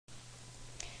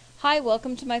Hi,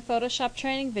 welcome to my Photoshop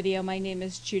training video. My name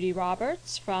is Judy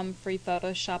Roberts from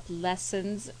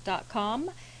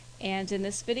freephotoshoplessons.com, and in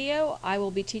this video I will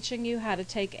be teaching you how to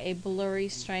take a blurry,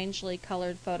 strangely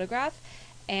colored photograph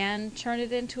and turn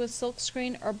it into a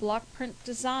silkscreen or block print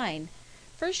design.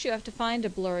 First you have to find a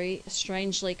blurry,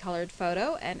 strangely colored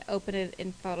photo and open it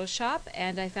in Photoshop,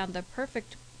 and I found the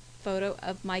perfect photo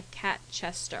of my cat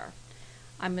Chester.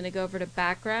 I'm going to go over to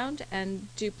background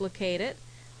and duplicate it.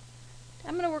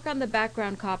 I'm going to work on the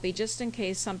background copy just in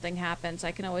case something happens.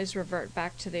 I can always revert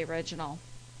back to the original.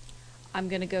 I'm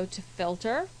going to go to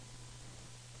Filter,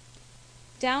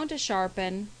 down to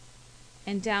Sharpen,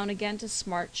 and down again to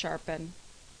Smart Sharpen.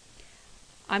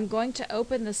 I'm going to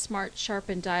open the Smart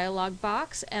Sharpen dialog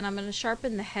box, and I'm going to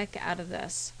sharpen the heck out of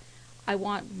this. I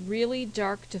want really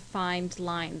dark defined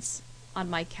lines on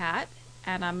my cat,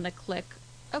 and I'm going to click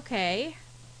OK.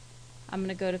 I'm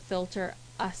going to go to Filter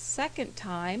a second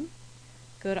time,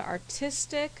 go to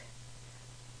Artistic,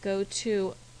 go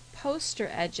to Poster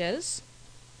Edges.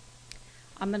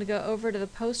 I'm going to go over to the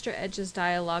Poster Edges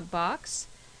dialog box,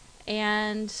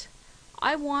 and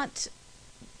I want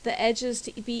the edges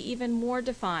to be even more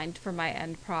defined for my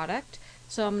end product.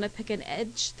 So I'm going to pick an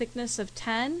edge thickness of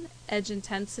 10, edge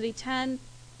intensity 10,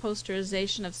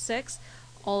 posterization of 6,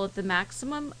 all at the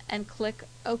maximum, and click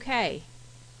OK.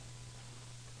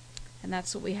 And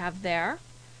that's what we have there.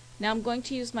 Now I'm going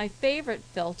to use my favorite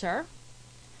filter.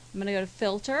 I'm going to go to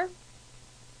Filter,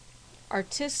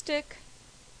 Artistic,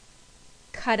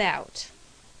 Cutout.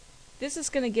 This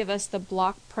is going to give us the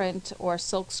block print or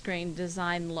silkscreen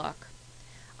design look.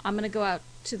 I'm going to go out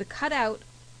to the Cutout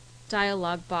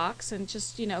dialog box and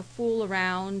just, fool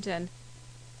around and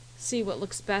see what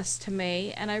looks best to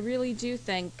me. And I really do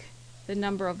think the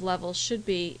number of levels should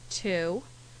be 2.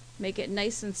 Make it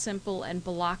nice and simple and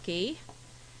blocky.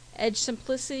 Edge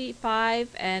simplicity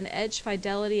 5 and edge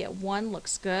fidelity at 1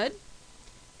 looks good.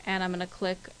 And I'm going to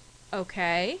click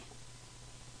OK.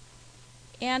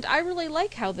 And I really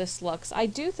like how this looks. I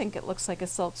do think it looks like a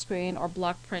silkscreen or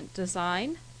block print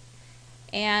design.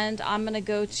 And I'm going to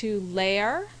go to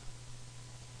Layer.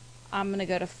 I'm going to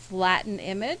go to Flatten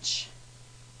Image.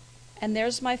 And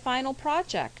there's my final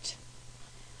project.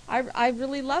 I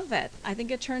really love it. I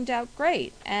think it turned out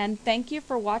great. And thank you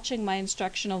for watching my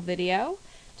instructional video.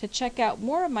 To check out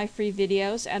more of my free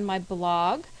videos and my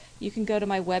blog, you can go to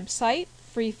my website,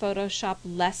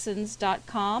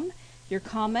 freephotoshopLessons.com. Your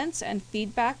comments and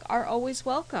feedback are always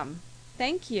welcome.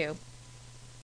 Thank you.